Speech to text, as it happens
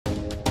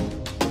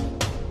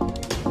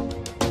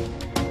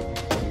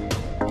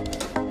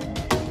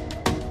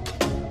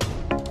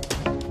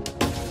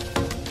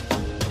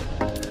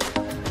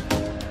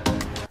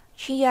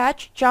She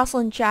edged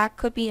Josslyn Jack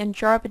could be in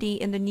jeopardy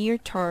in the near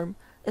term.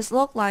 It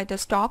looked like the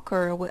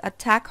stalker would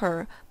attack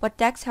her, but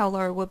Dex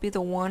Heller would be the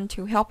one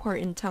to help her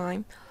in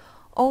time.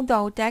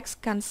 Although Dex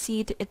can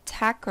see the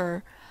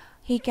attacker,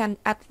 he can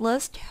at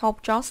least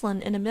help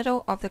Josslyn in the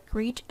middle of the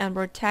greed and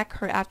protect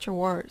her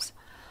afterwards.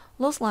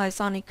 Looks like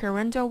Sonny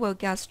Correndo will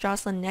guess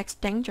Josslyn's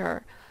next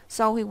danger,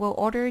 so he will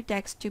order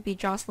Dex to be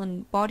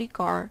Josslyn's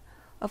bodyguard.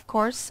 Of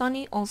course,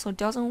 Sonny also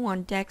doesn't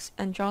want Dex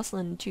and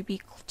Josslyn to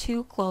be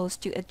too close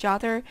to each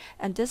other,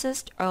 and this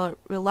is a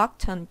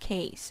reluctant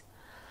case.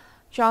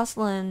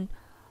 Josslyn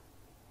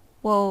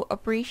will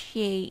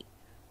appreciate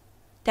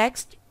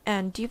Dex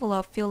and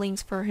develop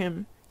feelings for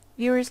him.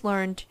 Viewers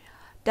learned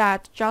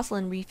that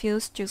Josslyn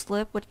refused to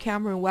sleep with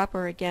Cameron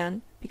Webber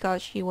again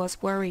because she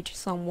was worried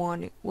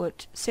someone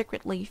would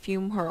secretly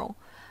film her.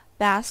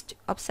 Past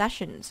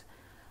obsessions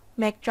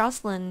make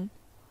Josslyn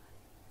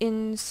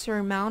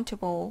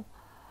insurmountable,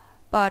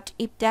 but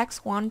if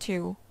Dex wants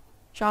to,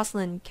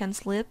 Josslyn can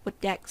sleep with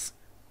Dex.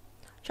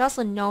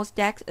 Josslyn knows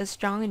Dex is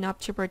strong enough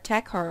to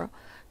protect her.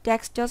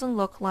 Dex doesn't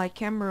look like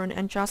Cameron,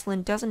 and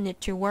Josslyn doesn't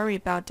need to worry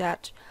about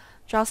that.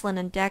 Josslyn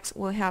and Dex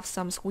will have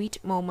some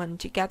sweet moment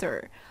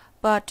together.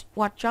 But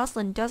what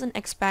Josslyn doesn't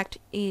expect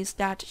is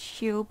that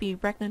she'll be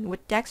pregnant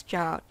with Dex's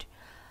child.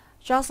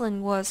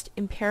 Josslyn was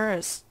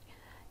embarrassed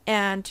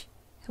and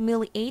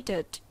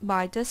humiliated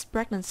by this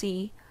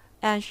pregnancy,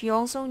 and she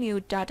also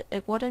knew that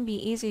it wouldn't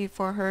be easy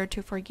for her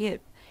to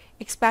forgive,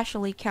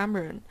 especially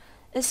Cameron.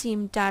 It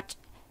seemed that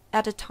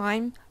at the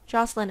time,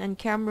 Josslyn and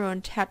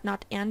Cameron had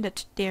not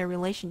ended their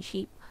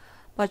relationship,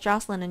 but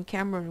Josslyn and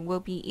Cameron will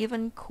be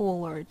even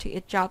cooler to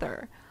each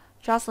other.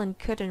 Josslyn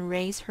couldn't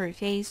raise her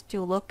face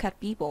to look at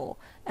people,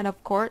 and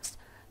of course,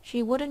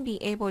 she wouldn't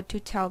be able to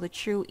tell the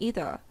truth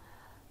either.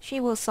 She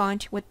will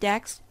sign with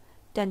Dex,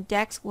 then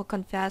Dex will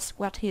confess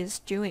what he is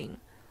doing.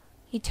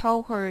 He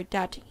told her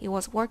that he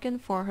was working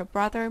for her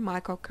brother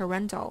Michael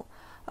Correndo.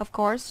 Of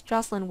course,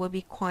 Josslyn will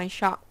be quite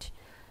shocked.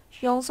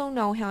 She also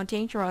knows how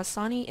dangerous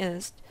Sonny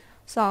is,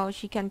 so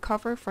she can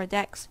cover for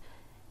Dex.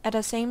 At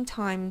the same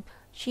time,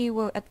 she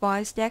will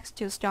advise Dex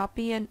to stop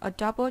being a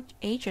double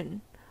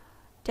agent.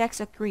 Dex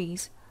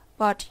agrees,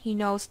 but he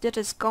knows this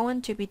is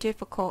going to be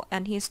difficult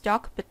and he's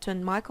stuck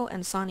between Michael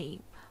and Sonny.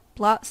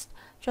 Plus,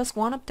 just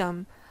one of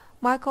them,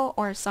 Michael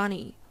or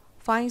Sonny,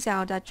 finds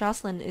out that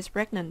Josslyn is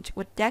pregnant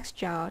with Dex's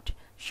child.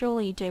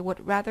 Surely they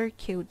would rather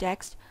kill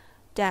Dex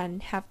than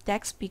have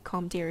Dex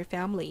become their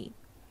family.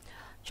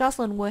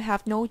 Josslyn will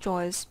have no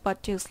choice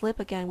but to sleep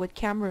again with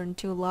Cameron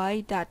to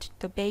lie that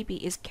the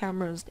baby is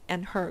Cameron's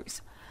and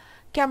hers.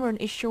 Cameron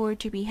is sure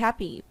to be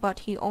happy, but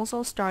he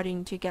also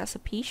starting to get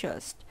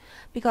suspicious,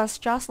 because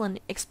Josslyn's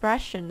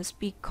expressions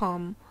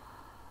become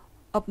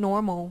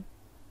abnormal.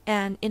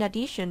 And in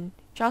addition,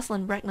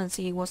 Josslyn's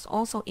pregnancy was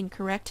also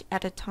incorrect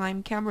at the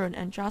time Cameron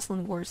and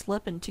Josslyn were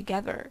sleeping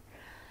together.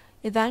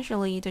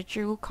 Eventually, the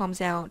truth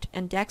comes out,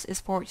 and Dex is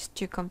forced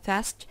to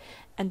confess,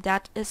 and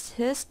that is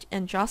his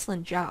and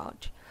Josslyn's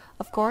child.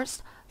 Of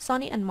course,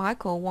 Sonny and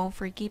Michael won't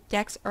forgive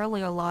Dex's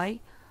earlier lie.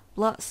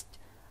 Plus,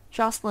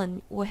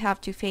 Josslyn will have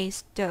to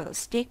face the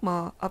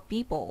stigma of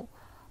people.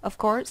 Of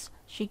course,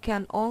 she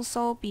can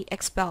also be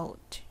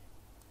expelled.